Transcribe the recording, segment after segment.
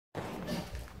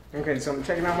Okay, so I'm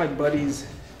checking out my buddy's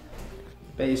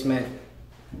basement.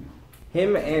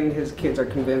 Him and his kids are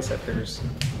convinced that there's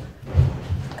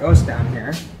ghosts down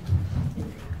here.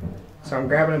 So I'm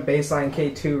grabbing a baseline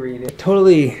K2 read. It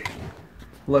totally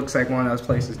looks like one of those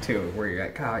places too, where you're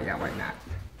like, oh yeah, why not?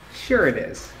 Sure it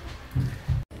is.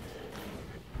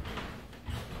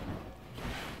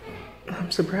 I'm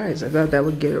surprised. I thought that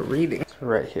would get a reading. It's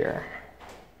right here.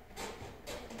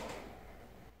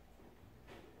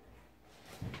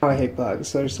 Oh, I hate bugs.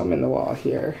 So there's some in the wall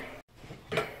here.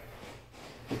 You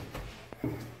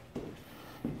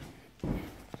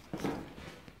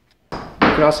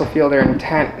can also feel their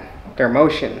intent, their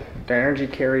emotion. Their energy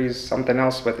carries something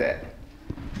else with it.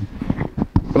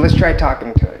 But let's try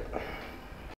talking to it.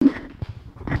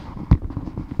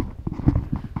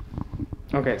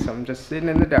 Okay, so I'm just sitting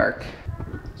in the dark.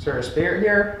 Is there a spirit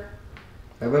here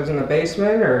that lives in the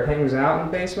basement or hangs out in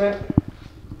the basement?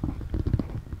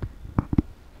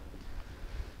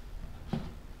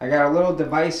 I got a little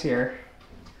device here.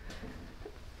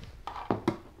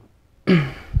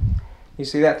 You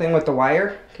see that thing with the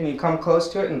wire? Can you come close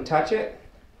to it and touch it?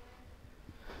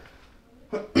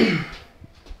 It'll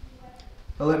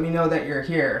let me know that you're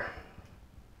here.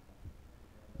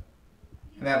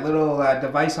 And that little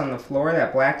device on the floor,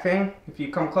 that black thing, if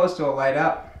you come close to it, it'll light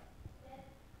up.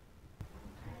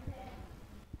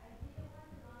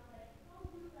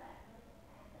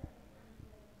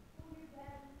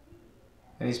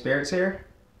 Any spirits here?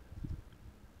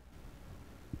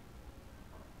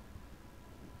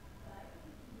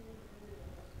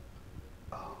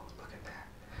 Oh, look at that.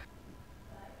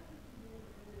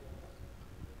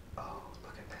 Oh,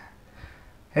 look at that.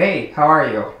 Hey, how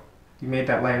are you? You made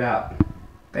that light up.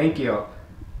 Thank you.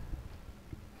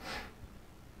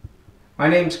 My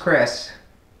name's Chris.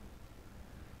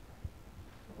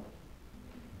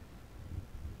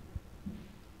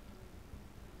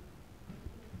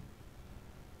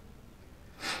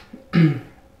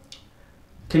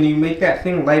 Can you make that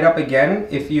thing light up again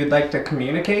if you'd like to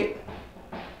communicate?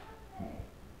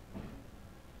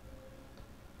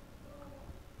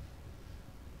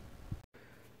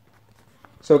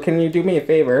 So can you do me a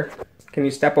favor? Can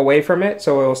you step away from it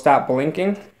so it will stop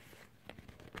blinking?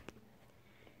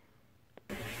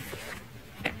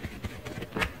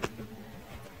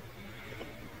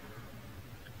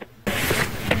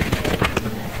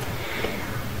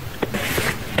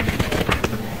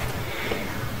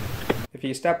 If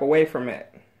you step away from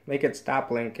it, make it stop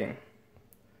blinking.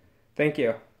 Thank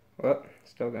you. Whoop,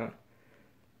 still going.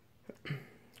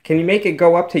 Can you make it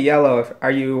go up to yellow?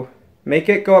 Make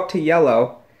it go up to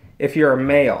yellow if you're a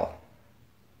male.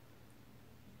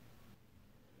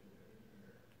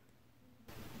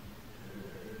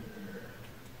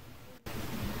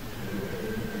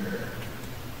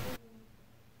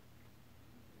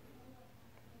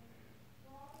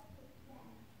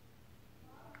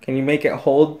 Can you make it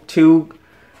hold two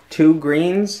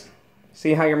greens?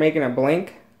 See how you're making it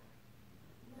blink?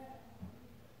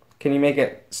 Can you make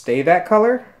it stay that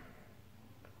color?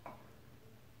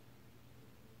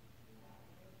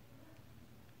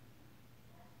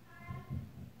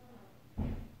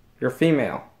 You're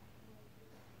female.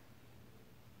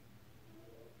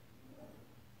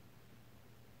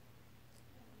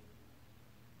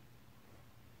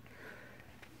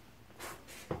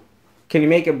 Can you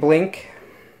make it blink?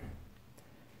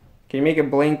 Can you make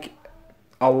it blink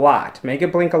a lot? Make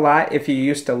it blink a lot if you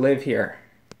used to live here.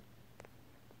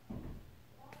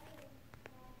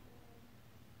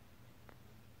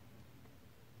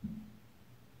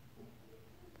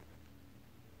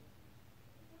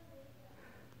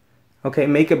 Okay,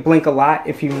 make it blink a lot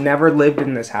if you never lived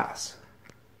in this house.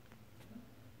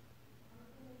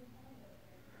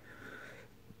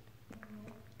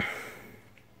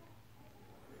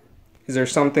 Is there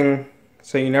something,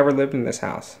 so you never lived in this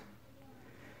house?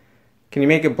 Can you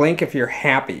make it blink if you're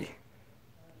happy?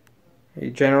 Are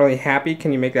you generally happy?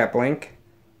 Can you make that blink?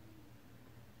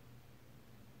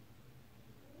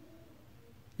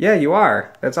 Yeah, you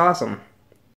are. That's awesome.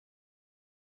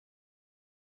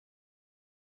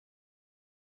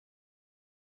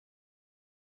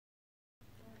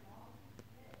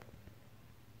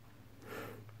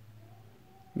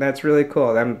 That's really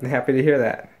cool. I'm happy to hear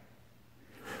that.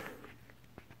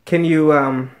 Can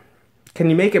you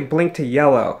make it blink to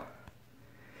yellow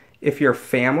if you're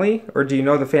family, or do you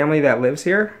know the family that lives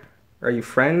here? Are you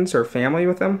friends or family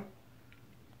with them?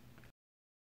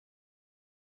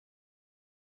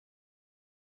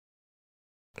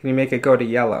 Can you make it go to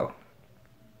yellow?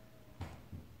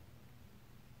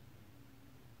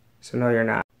 So no, you're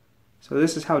not. So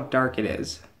this is how dark it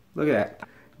is. Look at that.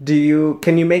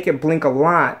 Can you make it blink a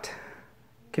lot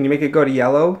Can you make it go to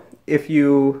yellow if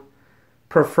you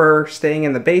prefer staying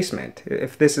in the basement?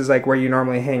 If this is like where you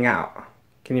normally hang out,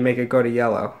 can you make it go to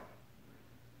yellow?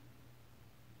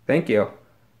 Thank you.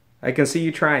 I can see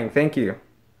you trying. Thank you.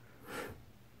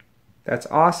 That's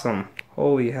awesome.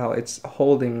 Holy hell, it's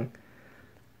holding.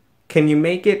 Can you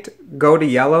make it go to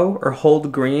yellow or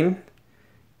hold green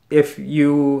if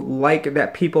you like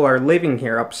that people are living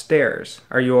here upstairs?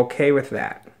 Are you okay with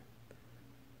that?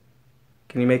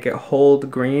 Can you make it hold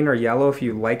green or yellow if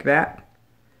you like that?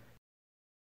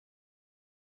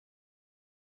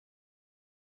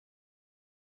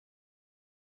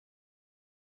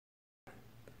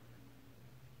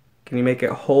 Can you make it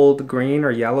hold green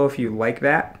or yellow if you like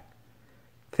that?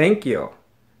 Thank you.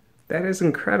 That is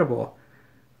incredible.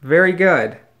 Very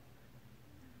good.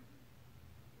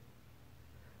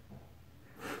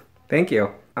 Thank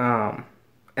you. And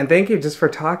thank you just for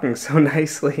talking so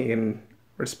nicely and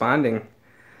responding.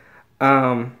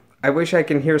 I wish I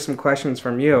can hear some questions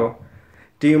from you.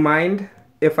 Do you mind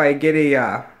if I get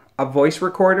a voice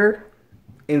recorder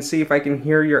and see if I can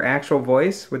hear your actual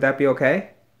voice? Would that be okay?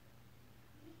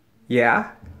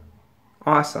 Yeah?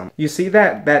 Awesome. You see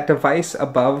that device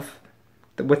above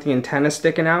with the antenna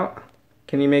sticking out?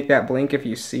 Can you make that blink if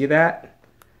you see that?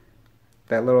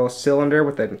 That little cylinder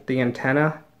with the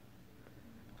antenna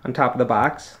on top of the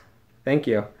box? Thank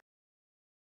you.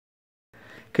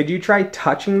 Could you try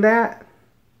touching that?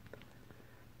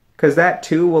 Because that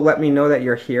too will let me know that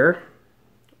you're here.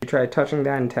 You try touching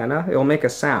that antenna, it will make a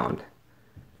sound.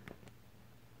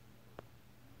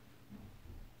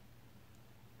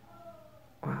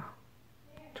 Wow.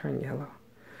 Turn yellow.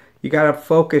 You gotta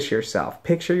focus yourself.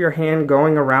 Picture your hand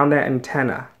going around that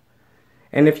antenna.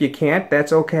 And if you can't,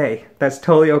 that's okay. That's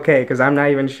totally okay, because I'm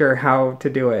not even sure how to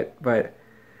do it. But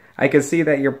I can see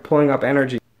that you're pulling up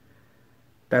energy.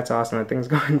 That's awesome. That thing's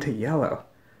going to yellow.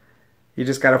 You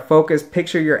just gotta focus.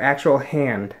 Picture your actual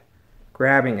hand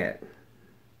grabbing it.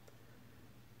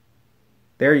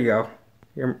 There you go.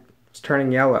 It's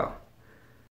turning yellow.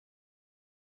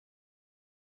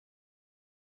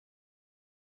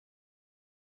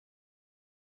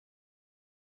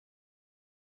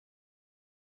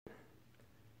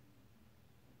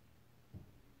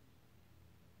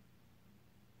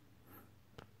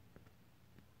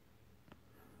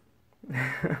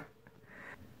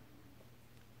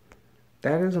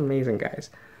 That is amazing,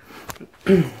 guys.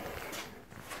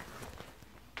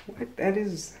 That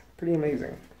is pretty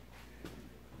amazing.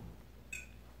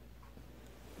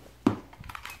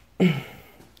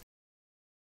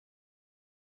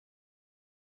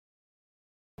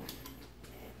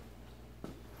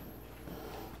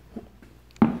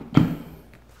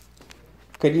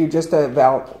 Could you just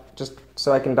just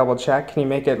so I can double check, can you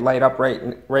make it light up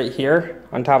right here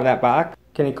on top of that box?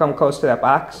 Can you come close to that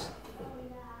box?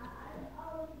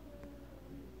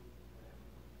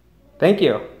 Thank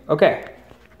you. Okay.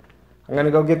 I'm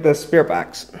gonna go get the spirit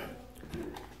box.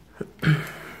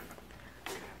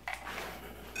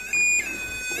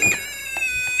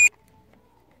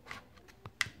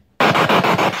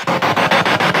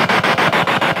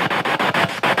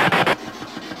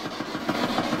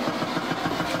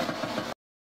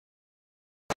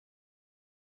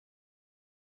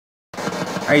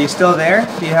 Are you still there?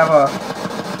 Do you have a...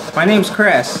 My name's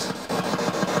Chris.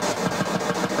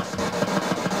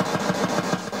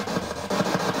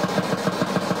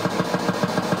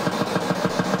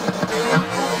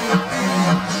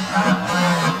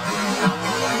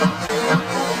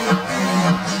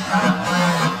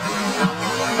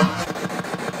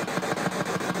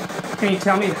 Can you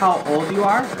tell me how old you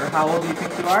are, or how old you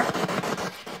think you are?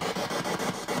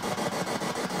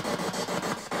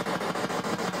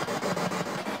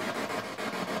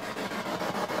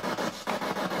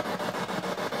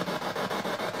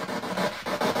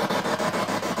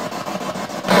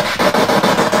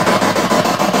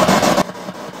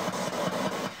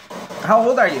 How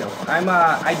old are you?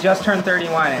 I just turned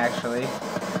 31 actually.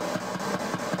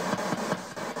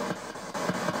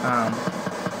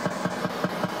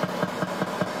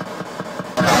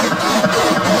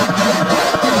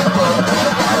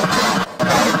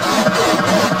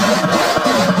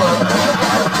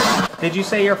 Did you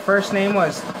say your first name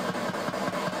was...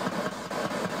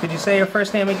 Did you say your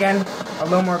first name again a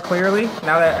little more clearly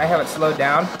now that I have it slowed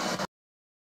down?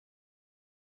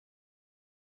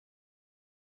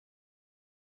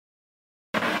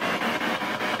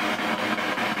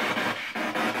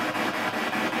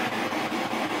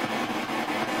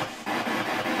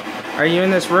 Are you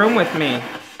in this room with me?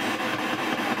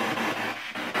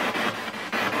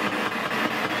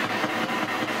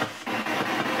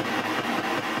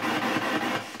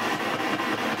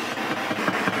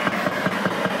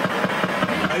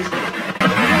 I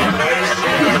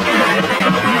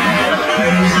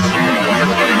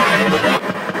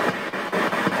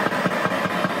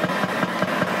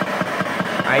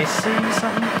see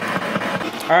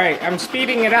something. All right, I'm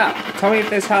speeding it up. Tell me if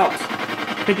this helps.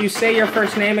 Could you say your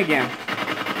first name again?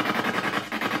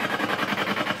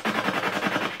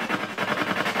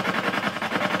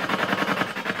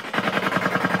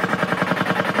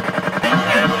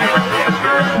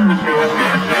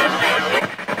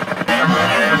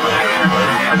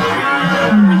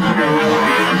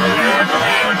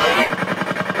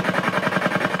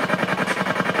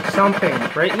 Something.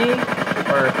 Brittany?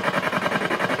 Or...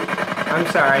 I'm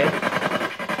sorry.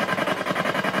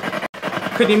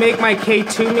 Could you make my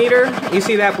K2 meter? You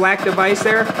see that black device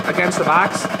there against the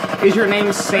box? Is your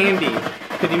name Sandy?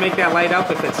 Could you make that light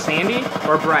up if it's Sandy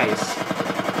or Bryce?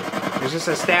 There's just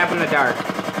a stab in the dark.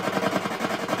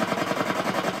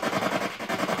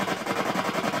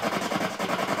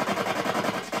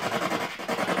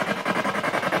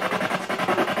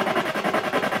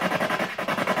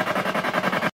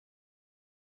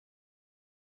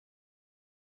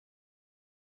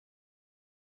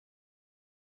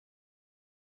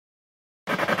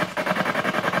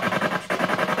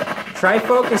 Try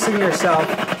focusing yourself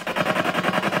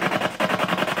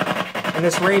in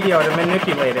this radio to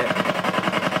manipulate it.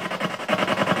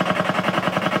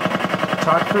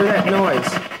 Talk through that noise.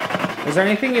 Is there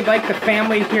anything you'd like the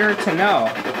family here to know?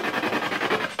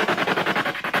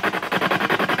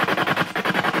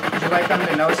 Would you like them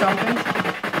to know something?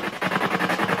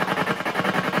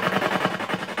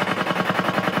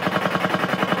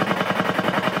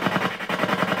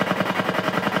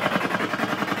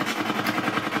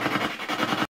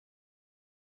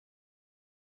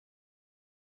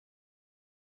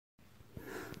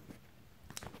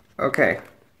 Okay,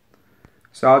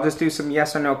 so I'll just do some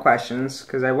yes or no questions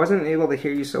because I wasn't able to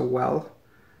hear you so well.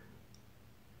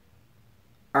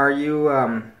 Are you,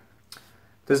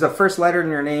 does the first letter in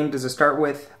your name, does it start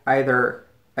with either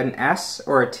an S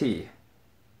or a T?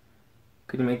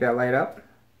 Could you make that light up?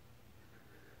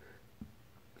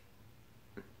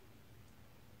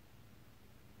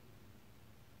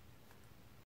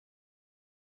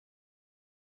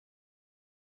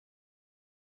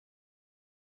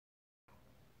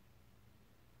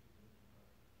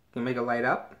 Can you make it light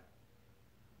up?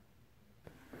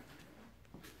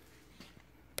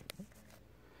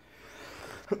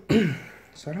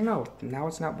 So I don't know, now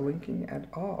it's not blinking at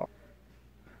all.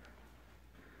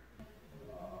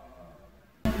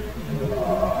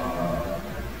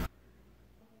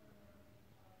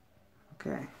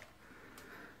 Okay,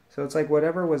 so it's like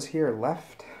whatever was here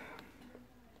left.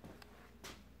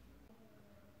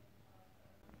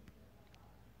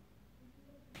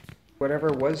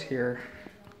 Whatever was here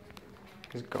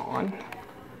is gone.